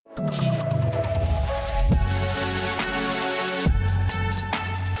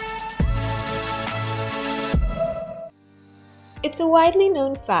It's a widely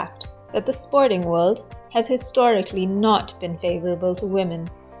known fact that the sporting world has historically not been favourable to women.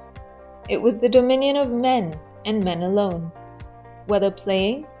 It was the dominion of men and men alone, whether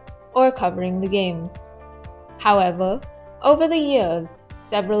playing or covering the games. However, over the years,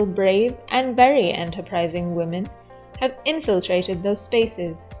 several brave and very enterprising women have infiltrated those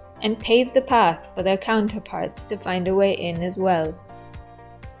spaces and paved the path for their counterparts to find a way in as well.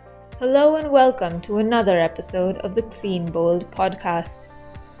 Hello and welcome to another episode of the Clean Bowled podcast.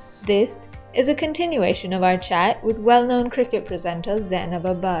 This is a continuation of our chat with well-known cricket presenter Zainab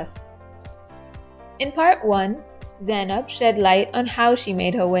Abbas. In part 1, Zainab shed light on how she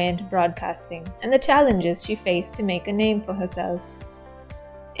made her way into broadcasting and the challenges she faced to make a name for herself.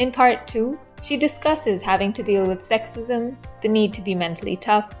 In part 2, she discusses having to deal with sexism, the need to be mentally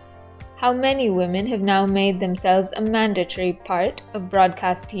tough, how many women have now made themselves a mandatory part of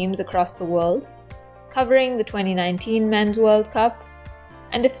broadcast teams across the world, covering the 2019 Men's World Cup,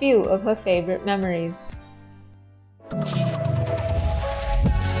 and a few of her favourite memories.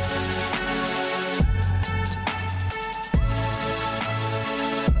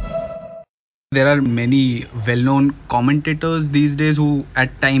 There are many well-known commentators these days who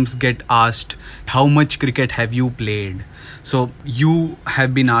at times get asked, how much cricket have you played? So you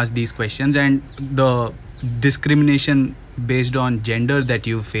have been asked these questions and the discrimination based on gender that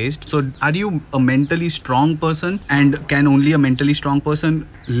you faced. So are you a mentally strong person, and can only a mentally strong person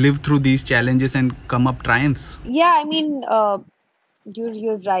live through these challenges and come up triumphs? You're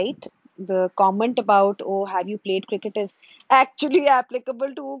right. The comment about, oh, have you played cricket is actually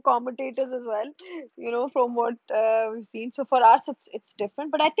applicable to commentators as well, from what we've seen. So for us, it's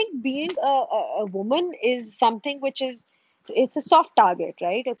different. But I think being a woman is something which is, it's a soft target,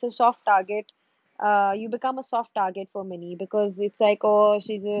 right? It's a soft target. You become a soft target for many because it's like, oh,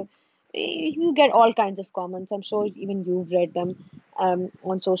 you get all kinds of comments. I'm sure even you've read them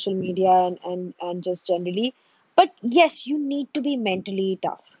on social media and just generally. But yes, you need to be mentally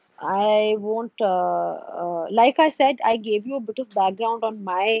tough. I won't, like I said, I gave you a bit of background on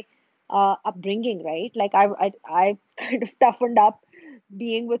my upbringing, right? Like I kind of toughened up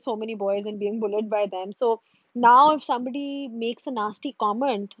being with so many boys and being bullied by them. So now if somebody makes a nasty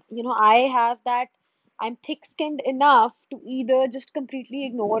comment, I have that, I'm thick-skinned enough to either just completely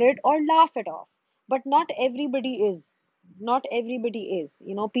ignore it or laugh it off. But not everybody is. Not everybody is.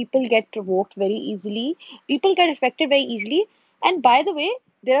 People get provoked very easily. People get affected very easily. And by the way,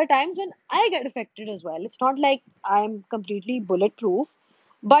 there are times when I get affected as well. It's not like I'm completely bulletproof,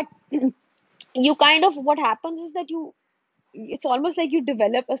 but you kind of, what happens is that it's almost like you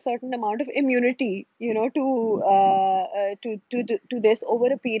develop a certain amount of immunity, to this over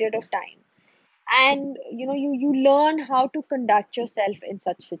a period of time. And you learn how to conduct yourself in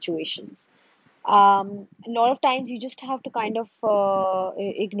such situations. A lot of times you just have to kind of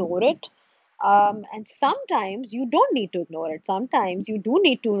ignore it. And sometimes you don't need to ignore it. Sometimes you do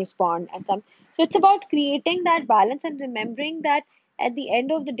need to respond. So it's about creating that balance and remembering that at the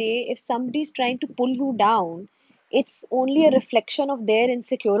end of the day, if somebody's trying to pull you down, it's only a reflection of their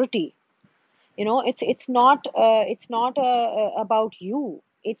insecurity. It's not about you.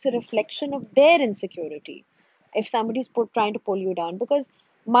 It's a reflection of their insecurity. If somebody's trying to pull you down, because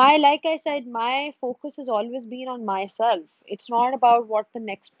like I said, my focus has always been on myself. It's not about what the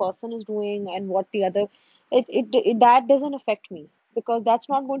next person is doing and what the other. That doesn't affect me because that's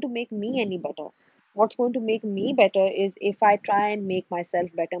not going to make me any better. What's going to make me better is if I try and make myself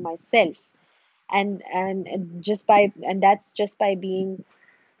better myself, and that's just by being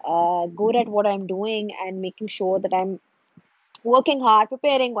good at what I'm doing and making sure that I'm working hard,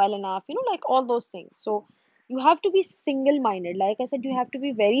 preparing well enough, like all those things. So you have to be single minded. Like I said, you have to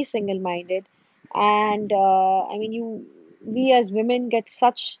be very single minded. And I mean, we as women get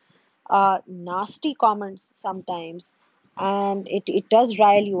such nasty comments sometimes. And it does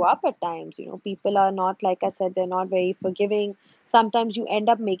rile you up at times. People are not, like I said, they're not very forgiving. Sometimes you end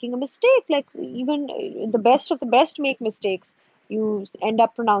up making a mistake. Like even the best of the best make mistakes. You end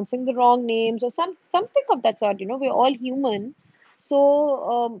up pronouncing the wrong names or something of that sort. We're all human.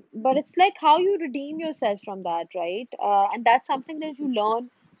 So, but it's like how you redeem yourself from that, right? And that's something that you learn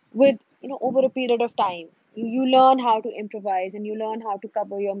with, over a period of time. You learn how to improvise and you learn how to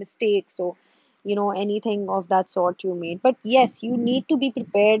cover your mistakes. So, anything of that sort you made. But yes, you need to be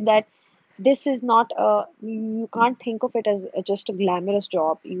prepared that this is not you can't think of it as just a glamorous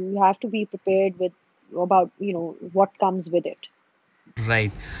job. You have to be prepared with about, what comes with it.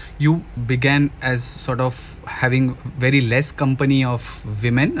 Right. You began as sort of having very less company of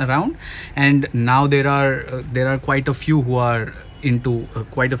women around, and now there are quite a few who are into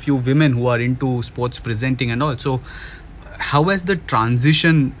quite a few women who are into sports presenting and all. So how has the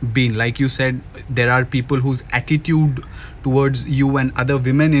transition been? Like you said, there are people whose attitude towards you and other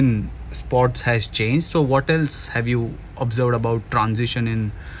women in sports has changed. So what else have you observed about transition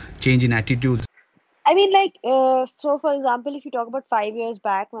in change in attitudes? I mean, like, so for example, if you talk about 5 years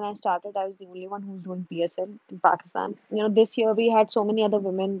back when I started, I was the only one who was doing PSL in Pakistan. This year we had so many other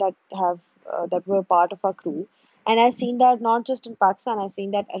women that were part of our crew, and I've seen that not just in Pakistan, I've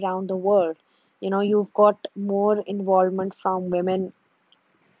seen that around the world. You've got more involvement from women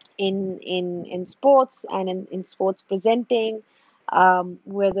in sports and in sports presenting,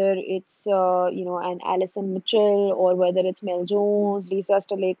 whether it's an Alison Mitchell or whether it's Mel Jones, Lisa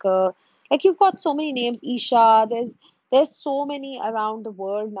Sthalekar. Like you've got so many names, Isha. There's so many around the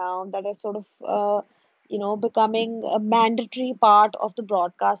world now that are sort of becoming a mandatory part of the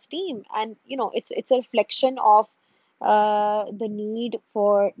broadcast team, and it's a reflection of the need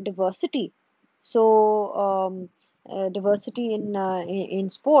for diversity. So diversity in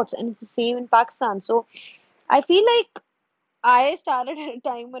sports, and it's the same in Pakistan. So I feel like I started at a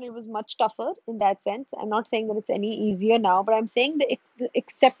time when it was much tougher in that sense. I'm not saying that it's any easier now, but I'm saying the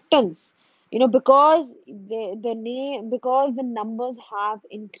acceptance, because the name, because the numbers have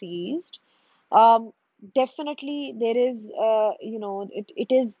increased. um, Definitely there is,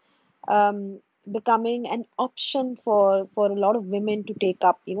 it is um, becoming an option for a lot of women to take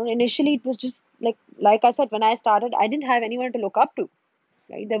up. Initially it was just like I said, when I started, I didn't have anyone to look up to,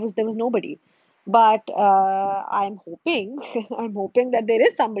 right? There was nobody. But I'm hoping I'm hoping that there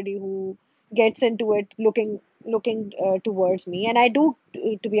is somebody who gets into it, looking towards me. And I do,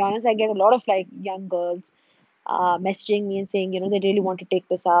 to be honest, I get a lot of like young girls messaging me and saying, they really want to take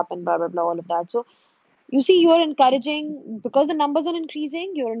this up and blah blah blah, all of that. So you see, you're encouraging, because the numbers are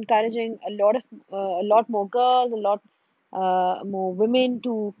increasing, you're encouraging a lot more girls, a lot more women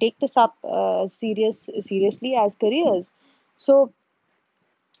to take this up seriously as careers. So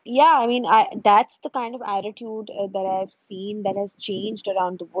yeah, I mean, that's the kind of attitude that I've seen that has changed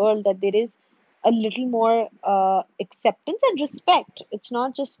around the world, that there is a little more acceptance and respect. It's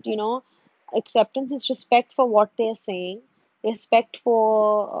not just, acceptance, it's respect for what they're saying, respect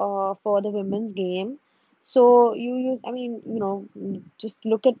for the women's game. So I mean, just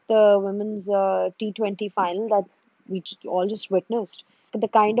look at the women's T20 final that we all just witnessed. The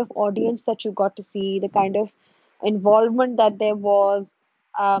kind of audience that you got to see, the kind of involvement that there was.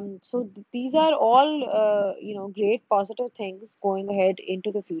 So these are all, great positive things going ahead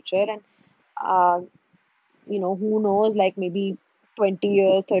into the future. And, uh, who knows, like maybe 20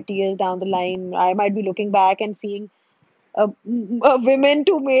 years, 30 years down the line, I might be looking back and seeing a women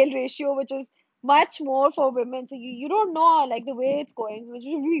to male ratio, which is much more for women. So you don't know like the way it's going, which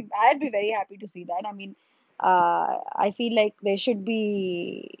would be, I'd be very happy to see that. I mean, I feel like there should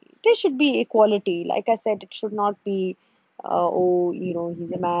be equality. Like I said, it should not be oh,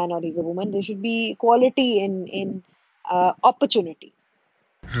 he's a man or he's a woman. There should be equality in opportunity.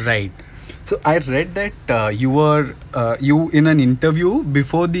 Right. So I read that you in an interview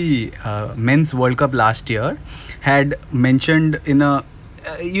before the men's World Cup last year had mentioned in a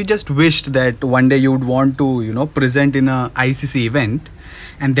you just wished that one day you would want to present in a ICC event,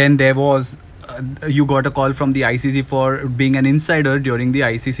 and then there was you got a call from the ICC for being an insider during the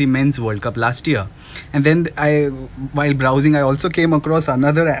ICC Men's World Cup last year, and then while browsing, I also came across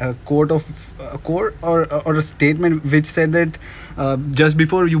another quote or a statement which said that just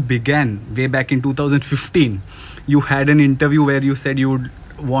before you began, way back in 2015, you had an interview where you said you would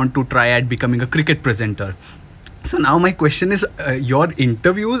want to try at becoming a cricket presenter. So now my question is, your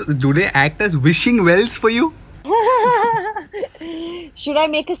interviews, do they act as wishing wells for you? Should I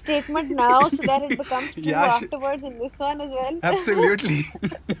make a statement now so that it becomes true Yeah, afterwards in this one as well? absolutely.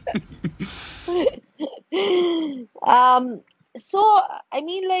 Um, so I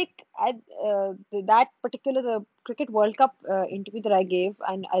mean, like that particular the Cricket World Cup interview that I gave,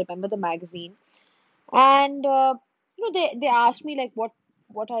 and I remember the magazine. And they asked me like what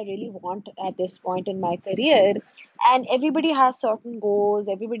I really want at this point in my career. And everybody has certain goals,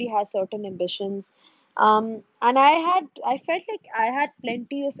 everybody has certain ambitions. And I felt like I had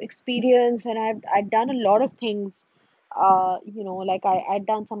plenty of experience, and I'd done a lot of things. Like I'd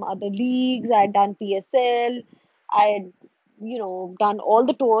done some other leagues, I'd done PSL, I'd done all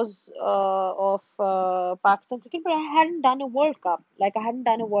the tours of Pakistan cricket, but I hadn't done a World Cup. Like I hadn't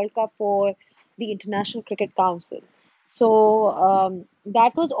done a World Cup for the International Cricket Council. So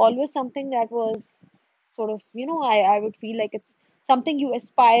that was always something that was sort of, I would feel like it's something you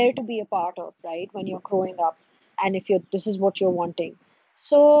aspire to be a part of, right? When you're growing up, and if this is what you're wanting.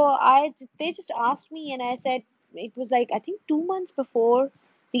 So they just asked me, and I said, it was like, I think 2 months before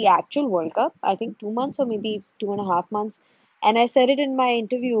the actual World Cup, I think 2 months or maybe 2.5 months. And I said it in my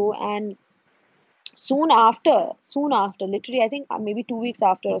interview, and soon after, literally, I think maybe 2 weeks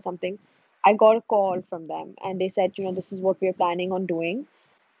after or something, I got a call from them, and they said, this is what we're planning on doing.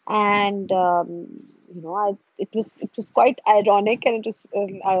 And it was quite ironic, and it was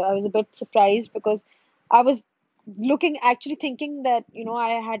I was a bit surprised because I was looking actually thinking that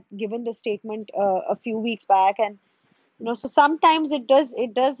I had given the statement a few weeks back, and so sometimes it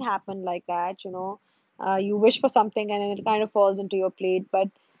does happen like that. You wish for something and then it kind of falls into your plate. But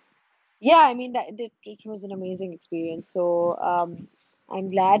yeah, I mean that it was an amazing experience. So I'm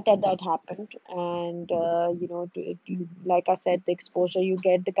glad that that happened, and like I said, the exposure you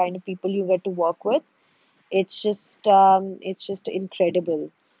get, the kind of people you get to work with, it's just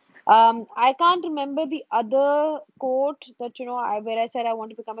incredible. I can't remember the other quote that where I said I want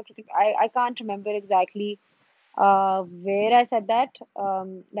to become a cricket. I can't remember exactly where I said that.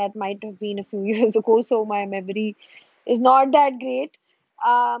 That might have been a few years ago, so my memory is not that great.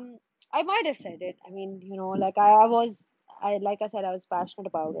 Um, I might have said it. I mean, like like I said, I was passionate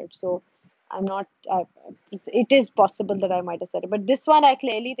about it. So I'm not. It is possible that I might have said it, but this one I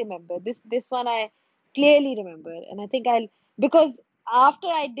clearly remember. This one I clearly remember, and I think I'll because after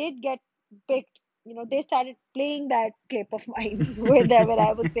I did get picked, they started playing that clip of mine where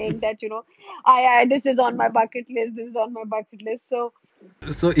I was saying that I this is on my bucket list. This is on my bucket list. So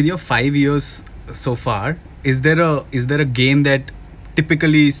So in your 5 years so far, is there a game that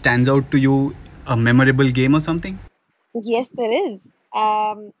typically stands out to you, a memorable game or something? yes, there is.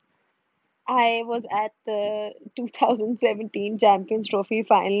 Um, I was at the 2017 Champions Trophy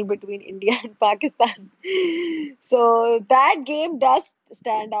final between India and Pakistan. So that game does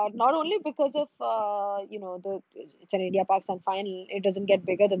stand out, not only because of the it's an India Pakistan final. It doesn't get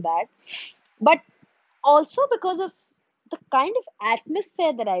bigger than that, but also because of the kind of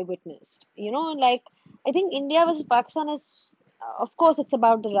atmosphere that I witnessed. Like I think India versus Pakistan is, of course, it's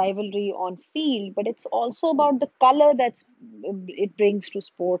about the rivalry on field, but it's also about the color it brings to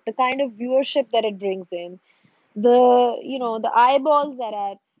sport, the kind of viewership that it brings in, the eyeballs that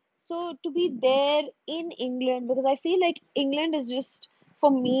are. So to be there in England, because I feel like England is just,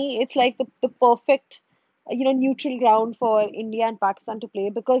 for me, it's like the perfect neutral ground for India and Pakistan to play,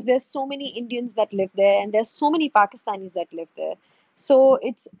 because there's so many Indians that live there and there's so many Pakistanis that live there. So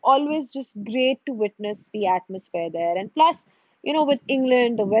it's always just great to witness the atmosphere there. And plus, with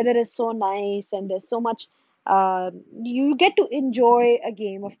England, the weather is so nice and there's so much. You get to enjoy a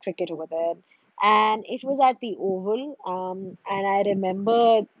game of cricket over there. And it was at the Oval, and I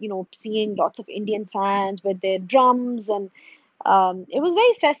remember, seeing lots of Indian fans with their drums, and it was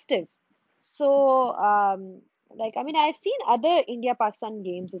very festive. So, I mean, I've seen other India Pakistan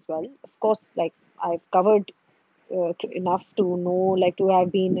games as well. Of course, like I've covered enough to know, like to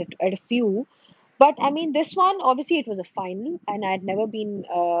have been at a few. But I mean, this one, obviously, it was a final, and I'd never been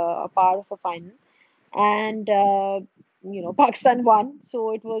a part of a final. And, Pakistan won.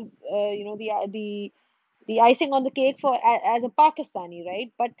 So it was, the icing on the cake for as a Pakistani,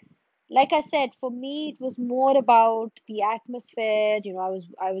 right? But like I said, for me, it was more about the atmosphere. I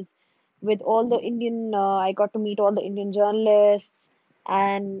was with all the Indian. I got to meet all the Indian journalists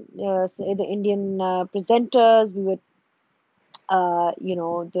and say the Indian presenters. We were,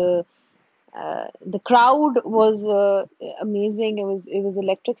 the crowd was amazing. It was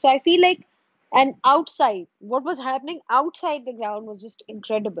electric. So I feel like, and outside, what was happening outside the ground was just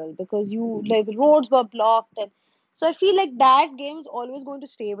incredible, because like the roads were blocked, and so I feel like that game is always going to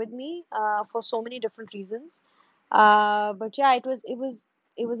stay with me for so many different reasons. But yeah, it was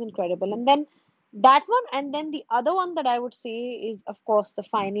incredible. And then that one, and then the other one that I would say is, of course, the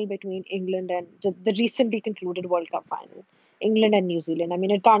final between England and the recently concluded World Cup final. England and New Zealand. I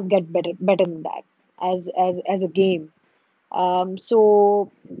mean, it can't get better than that as a game.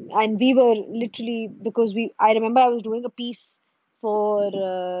 So, and we were literally, because I remember I was doing a piece for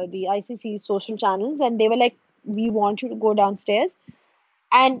the ICC social channels, and they were like, "We want you to go downstairs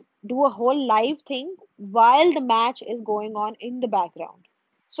and do a whole live thing while the match is going on in the background."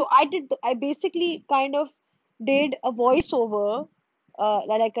 So I basically kind of did a voiceover,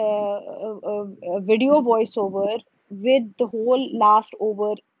 like a video voiceover with the whole last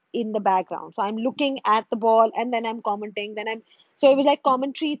over in the background. So I'm looking at the ball and then I'm commenting, so it was like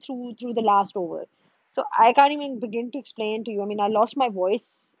commentary through the last over. So I can't even begin to explain to you. I mean, I lost my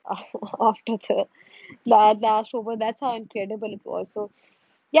voice after the last over. That's how incredible it was. So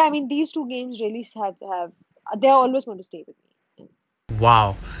yeah, I mean, these two games really have they're always going to stay with me.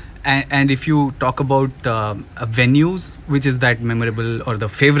 Wow. And if you talk about venues, which is that memorable or the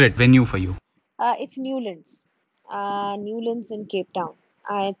favorite venue for you? It's Newlands in Cape Town.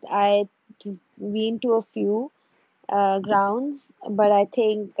 I been to a few grounds, but I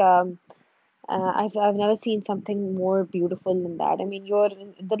think I've never seen something more beautiful than that. I mean,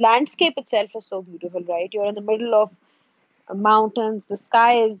 the landscape itself is so beautiful, right? You're in the middle of mountains. The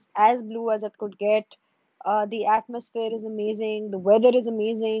sky is as blue as it could get. The atmosphere is amazing. The weather is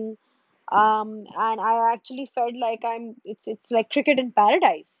amazing. And I actually felt like it's like cricket in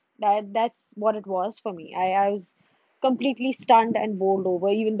paradise. That's what it was for me. I was completely stunned and bowled over,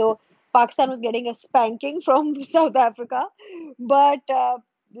 even though Pakistan was getting a spanking from South Africa. But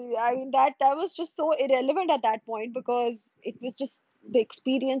I mean that was just so irrelevant at that point because it was just the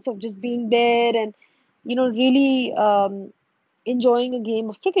experience of just being there and really enjoying a game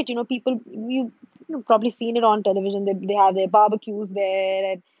of cricket. People probably seen it on television. They have their barbecues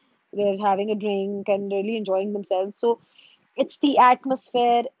there and they're having a drink and really enjoying themselves. So it's the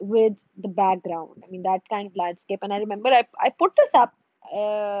atmosphere with the background. I mean, that kind of landscape. And I remember I put this up,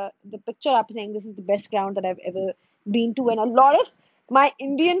 the picture up saying this is the best ground that I've ever been to. And a lot of my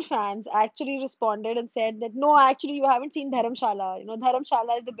Indian fans actually responded and said that, no, actually, you haven't seen Dharamshala.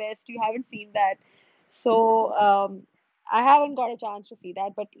 Dharamshala is the best. You haven't seen that. So I haven't got a chance to see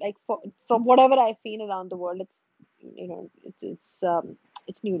that. But like from whatever I've seen around the world, it's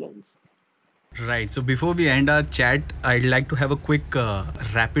Newlands. Right. So before we end our chat, I'd like to have a quick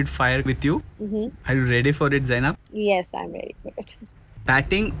rapid fire with you. Hmm. Are you ready for it, Zainab? Yes, I'm ready for it.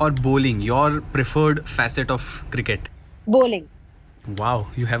 Batting or bowling? Your preferred facet of cricket? Bowling. Wow,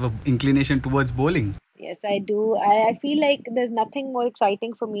 you have a inclination towards bowling. Yes, I do. I feel like there's nothing more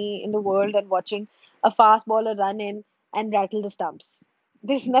exciting for me in the world than watching a fast bowler run in and rattle the stumps.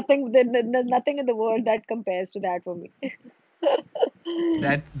 There's nothing in the world that compares to that for me.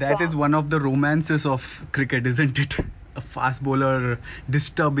 That So is one of the romances of cricket, isn't it? A fast bowler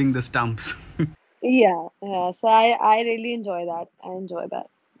disturbing the stumps. yeah, yeah. So I really enjoy that. I enjoy that.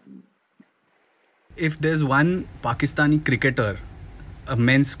 If there's one Pakistani cricketer, a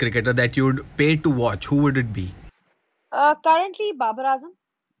men's cricketer that you'd pay to watch, who would it be? Currently, Babar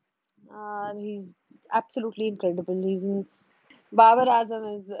Azam. He's absolutely incredible. Babar Azam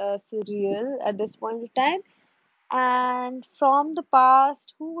is surreal at this point of time. And from the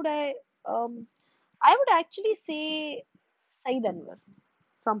past, who would I? Um, I would actually say Saeed Anwar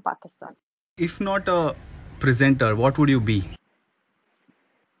from Pakistan. If not a presenter, what would you be?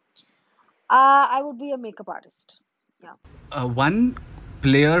 I would be a makeup artist. Yeah. One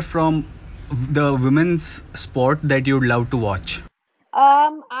player from the women's sport that you'd love to watch.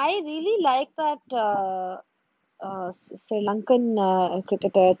 I really like that Sri Lankan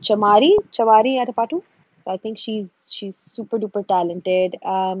cricketer Chamari Atapattu. I think she's super duper talented.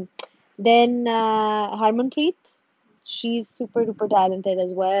 Then Harmanpreet, she's super duper talented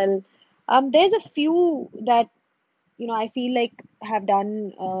as well. There's a few that I feel like have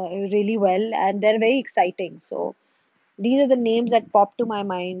done really well, and they're very exciting. So these are the names that pop to my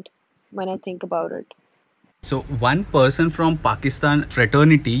mind when I think about it. So, one person from Pakistan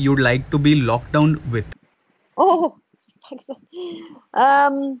fraternity you'd like to be locked down with. Oh,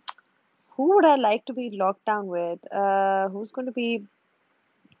 um, who would I like to be locked down with? Who's going to be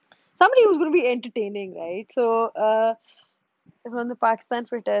somebody who's going to be entertaining, right? So, from the Pakistan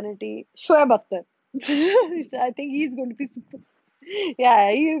fraternity, Shoaib Akhtar. I think he's going to be super.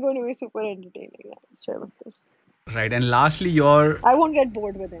 Yeah, he's going to be super entertaining. Yeah, Shoaib Akhtar. Right. And lastly, your I won't get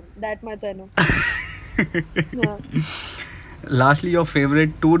bored with him. That much I know. Yeah. lastly your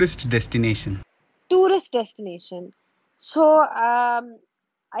favorite tourist destination. Tourist destination. So,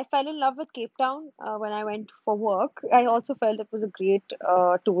 I fell in love with Cape Town when I went for work. I also felt it was a great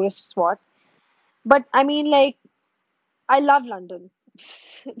tourist spot. But I mean, like, I love London.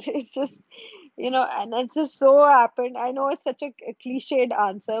 It's just, and it just so happened. I know it's such a cliched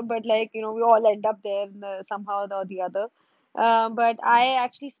answer, but like, we all end up there somehow or the other. But I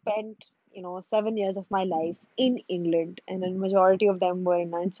actually spent, 7 years of my life in England, and a majority of them were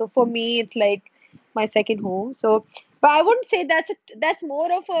in London. So for me, it's like my second home. So, but I wouldn't say that's more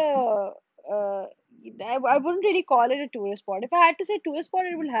of I wouldn't really call it a tourist spot. If I had to say tourist spot,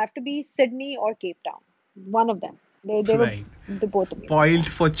 it would have to be Sydney or Cape Town. One of them. They were Right. the both amazing. Spoiled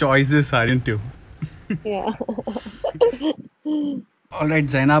for choices, aren't you? Yeah. Yeah. All right,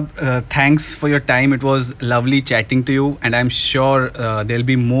 Zainab, thanks for your time. It was lovely chatting to you, and I'm sure there'll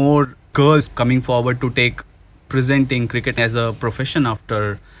be more girls coming forward to take presenting cricket as a profession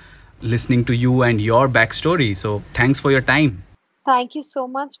after listening to you and your backstory. So, thanks for your time. Thank you so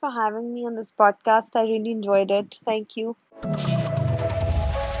much for having me on this podcast. I really enjoyed it. Thank you.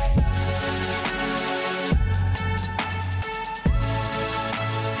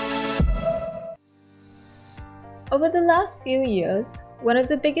 Over the last few years, one of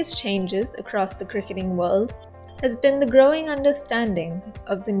the biggest changes across the cricketing world has been the growing understanding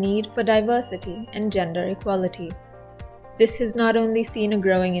of the need for diversity and gender equality. This has not only seen a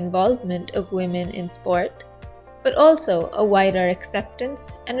growing involvement of women in sport, but also a wider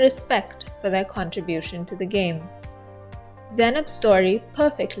acceptance and respect for their contribution to the game. Zainab's story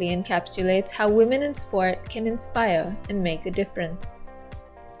perfectly encapsulates how women in sport can inspire and make a difference.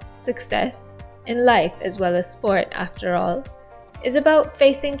 Success, in life as well as sport after all, is about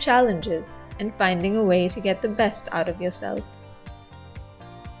facing challenges and finding a way to get the best out of yourself.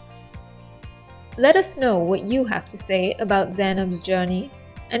 Let us know what you have to say about Zainab's journey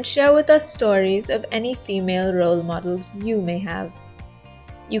and share with us stories of any female role models you may have.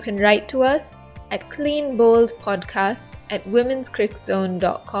 You can write to us at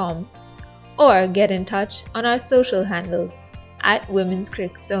cleanboldpodcast@womenscrickzone.com or get in touch on our social handles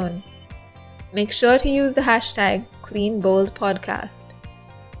 @womenscrickzone. Make sure to use the hashtag #CleanBoldPodcast.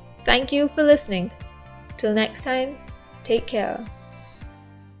 Thank you for listening. Till next time, take care.